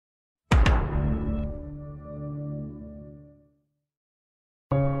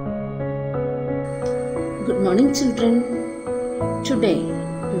Good morning, children. Today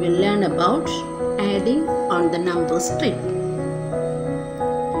we will learn about adding on the number strip.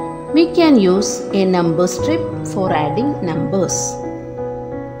 We can use a number strip for adding numbers.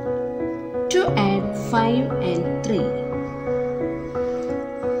 To add 5 and 3,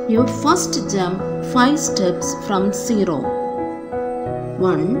 you first jump 5 steps from 0.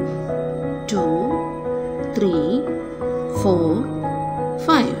 1, 2, 3, 4,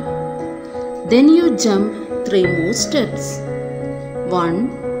 5. Then you jump 3 more steps. 1,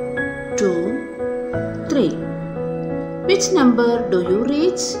 2, 3. Which number do you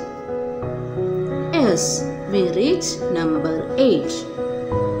reach? Yes, we reach number 8.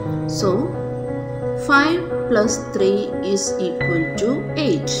 So, 5 plus 3 is equal to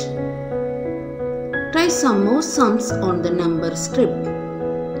 8. Try some more sums on the number strip.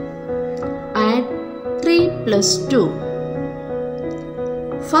 Add 3 plus 2.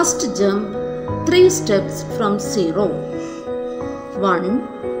 First jump 3 steps from 0.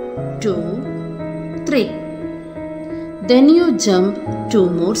 1, 2, 3. Then you jump 2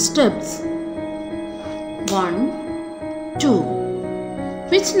 more steps. 1, 2.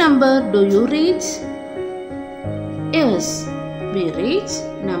 Which number do you reach? Yes, we reach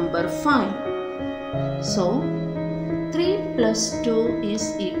number 5. So, 3 plus 2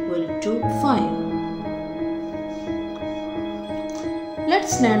 is equal to 5.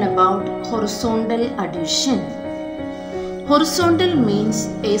 Let's learn about horizontal addition. Horizontal means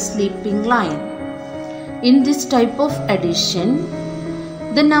a sleeping line. In this type of addition,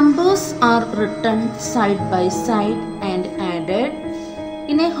 the numbers are written side by side and added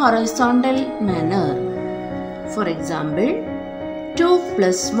in a horizontal manner. For example, 2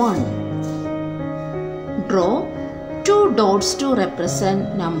 plus 1. Draw 2 dots to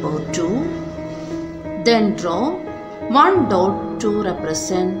represent number 2. Then draw 1 dot to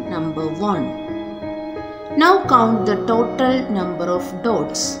represent number 1. Now count the total number of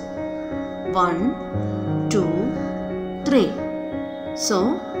dots. 1, 2, 3.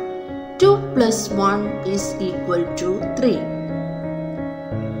 So, 2 plus 1 is equal to 3.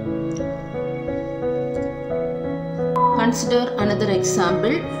 Consider another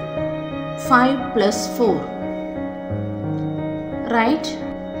example. 5 plus 4. Write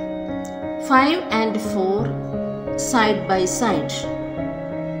 5 and 4 side by side.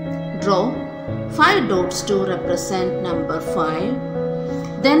 Draw 5 dots to represent number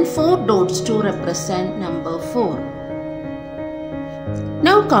 5. Then 4 dots to represent number 4.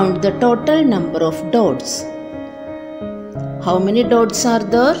 Now count the total number of dots. How many dots are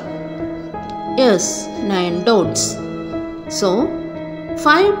there? Yes, 9 dots. So,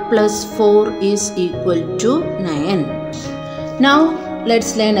 5 plus 4 is equal to 9. Now,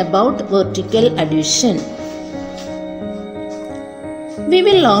 let's learn about vertical addition. We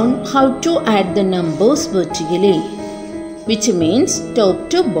will learn how to add the numbers vertically, which means top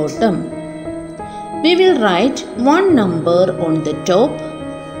to bottom. We will write one number on the top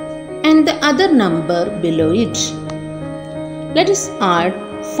and the other number below it. Let us add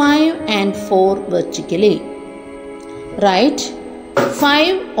 5 and 4 vertically. Write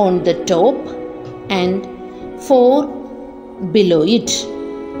 5 on the top and 4 below it.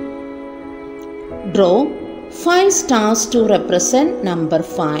 Draw 5 stars to represent number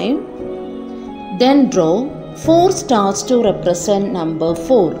 5. Then draw 4 stars to represent number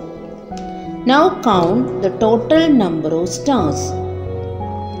 4. Now count the total number of stars.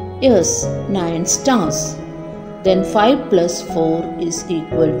 Yes, 9 stars. Then 5 plus 4 is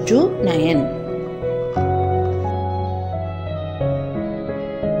equal to 9.